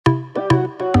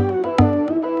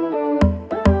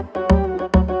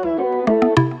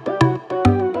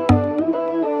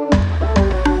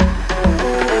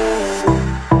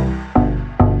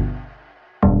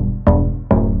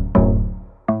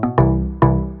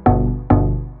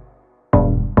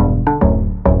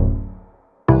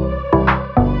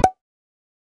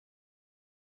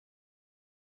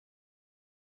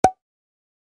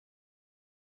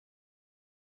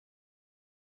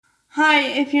Hi,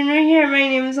 if you're new here, my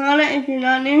name is Anna. If you're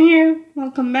not new here,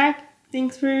 welcome back.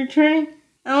 Thanks for returning.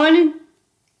 I wanted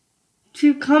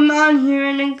to come on here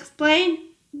and explain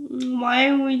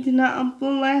why we did not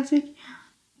upload last week.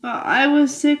 But I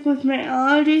was sick with my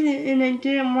allergies and I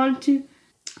didn't want to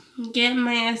get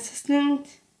my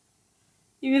assistant,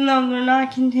 even though they're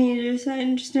not contagious.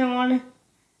 I just didn't want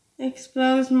to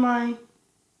expose my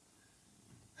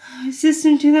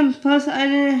assistant to them. Plus, I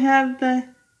didn't have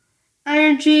the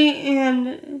energy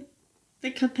and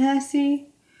the capacity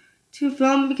to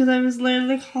film because I was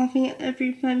literally coughing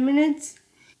every 5 minutes.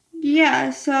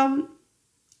 Yeah, so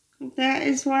that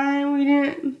is why we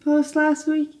didn't post last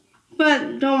week.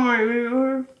 But don't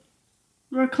worry,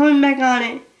 we're coming back on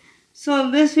it. So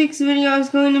this week's video is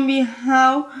going to be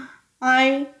how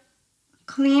I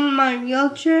clean my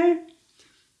wheelchair.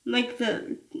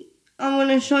 I'm going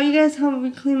to show you guys how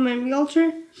we clean my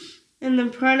wheelchair and the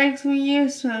products we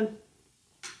use to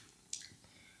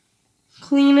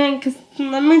clean it. Because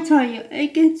let me tell you,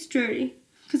 it gets dirty.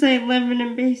 Because I live in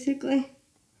it basically.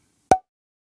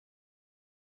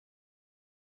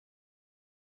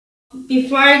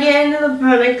 Before I get into the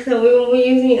products that we will be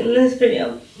using in this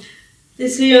video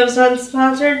is not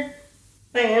sponsored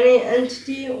by any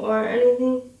entity or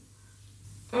anything.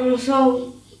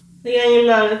 So, I am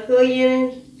not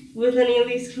affiliated with any of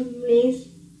these companies.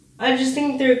 I just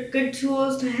think they're good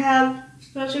tools to have,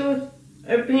 especially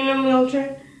with being in a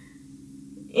wheelchair.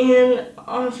 And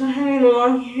also having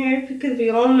long hair, because we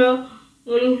all know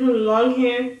when you have long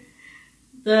hair,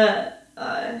 the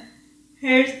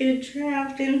hairs get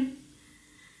trapped in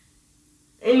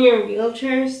your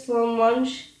wheelchair so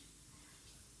much.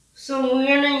 So we're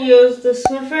going to use the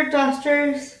Swiffer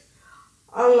dusters,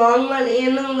 a long one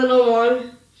and a little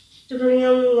one, depending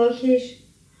on the location,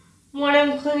 when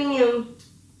I'm cleaning them.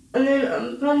 And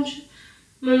then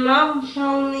my mom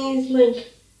found these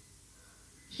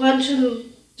bunch of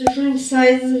different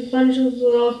sizes, a bunch of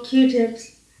little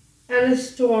Q-tips at a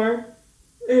store.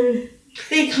 And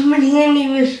they come in handy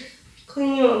with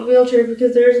cleaning a wheelchair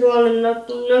because there's a lot of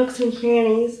nooks and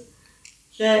crannies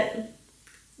that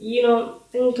you don't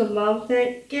think about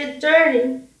that get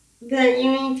dirty that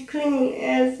you need to clean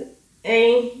as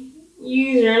a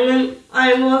user. And then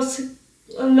I will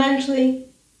eventually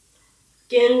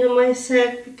get into my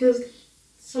set because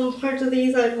some parts of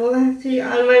these I will have to get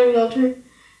out of my wheelchair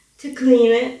to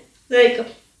clean it, like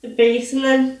the base. And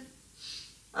then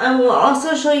I will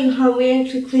also show you how we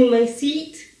actually clean my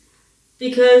seat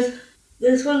because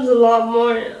this one's a lot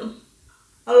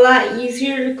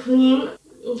easier to clean.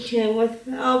 Okay,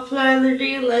 without further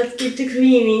ado, let's get to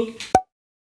cleaning.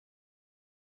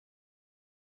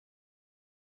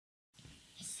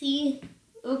 See?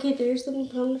 Okay, there's some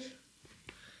punch.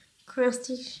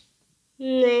 Crusty.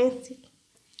 Nasty.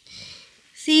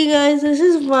 See, guys, this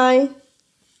is why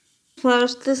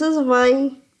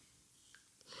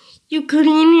you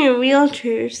clean your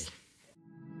wheelchairs.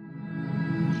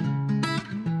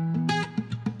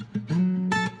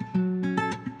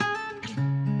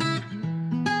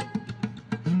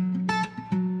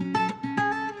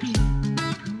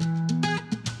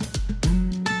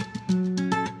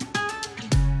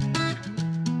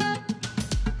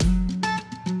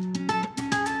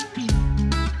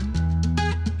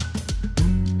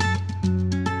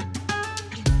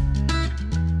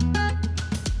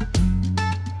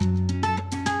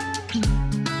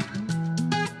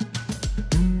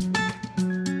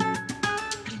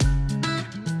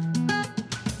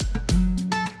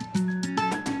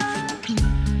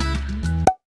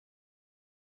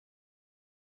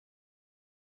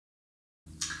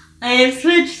 I have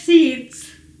switched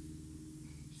seats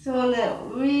so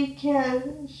that we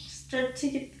can start to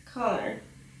get the car,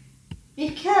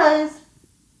 because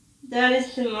that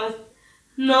is the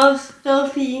most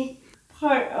filthy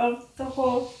part of the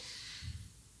whole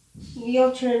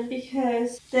wheelchair,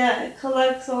 because that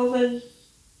collects all the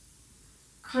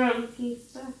crumbs and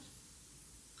stuff,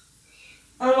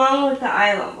 along with the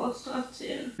eye level stuff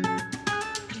too.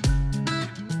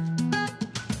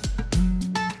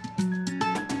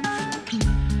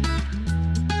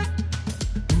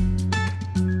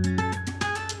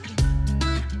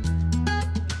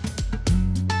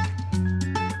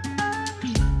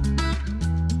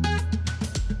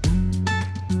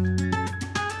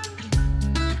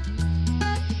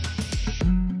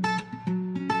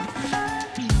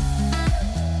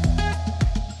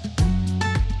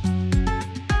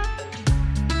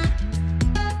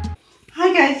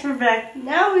 Hi guys, we're back.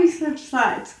 Now we switched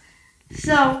sides.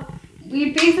 So,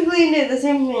 we basically did the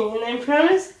same thing, and I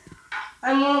promise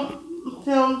I won't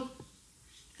film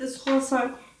this whole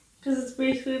side because it's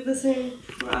basically the same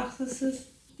processes.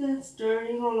 that's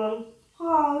dirty. Hold on.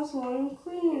 Pause while I'm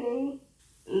cleaning.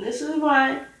 And this is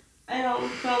why I don't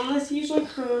film this usually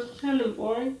because it's kind of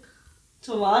boring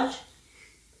to watch.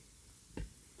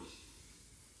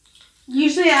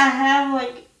 Usually I have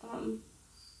like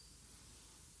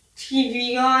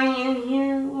TV going in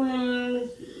here when I'm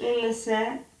in the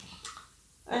set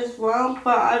as well,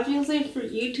 but obviously for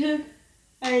YouTube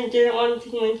I didn't want to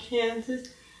take my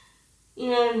chances,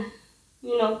 and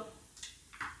you know,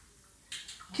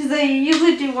 because I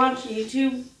usually do watch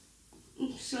YouTube,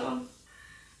 so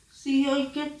see how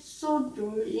it gets so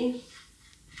dirty.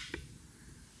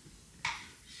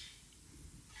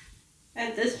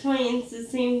 At this point it's the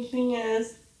same thing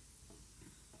as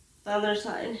the other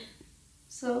side.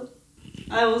 So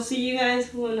I will see you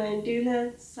guys when I do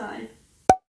that side.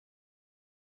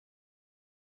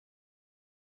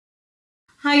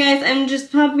 Hi guys, I'm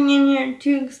just popping in here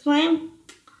to explain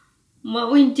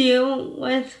what we do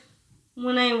with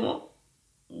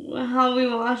how we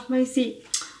wash my seat.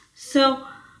 So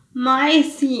my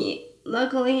seat,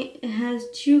 luckily, it has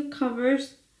two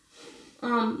covers.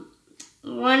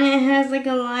 One, it has like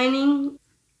a lining.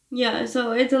 Yeah,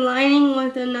 so it's a lining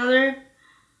with another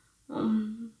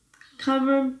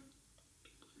cover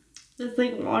that's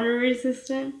like water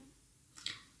resistant.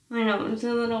 I know, it's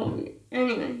a little weird.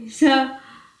 Anyway,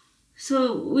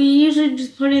 so we usually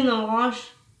just put in the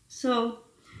wash, so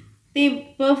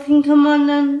they both can come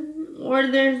undone, or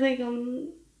there's like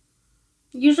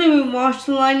usually we wash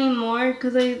the lining more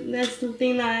because that's the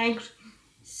thing that I actually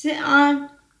sit on,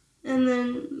 and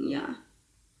then yeah.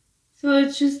 So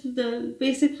it's just the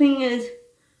basic thing is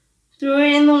throw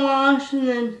it in the wash, and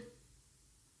then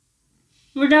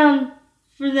we're done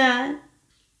for that.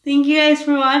 Thank you guys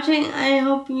for watching. I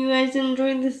hope you guys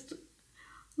enjoyed this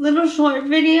little short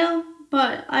video,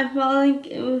 but I felt like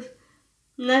it was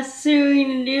necessary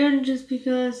to do just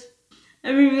because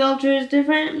every realtor is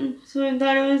different, so I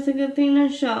thought it was a good thing to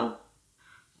show.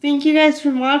 Thank you guys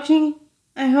for watching.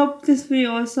 I hope this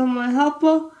video was somewhat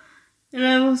helpful, and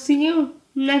I will see you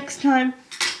next time.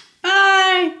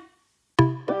 Bye!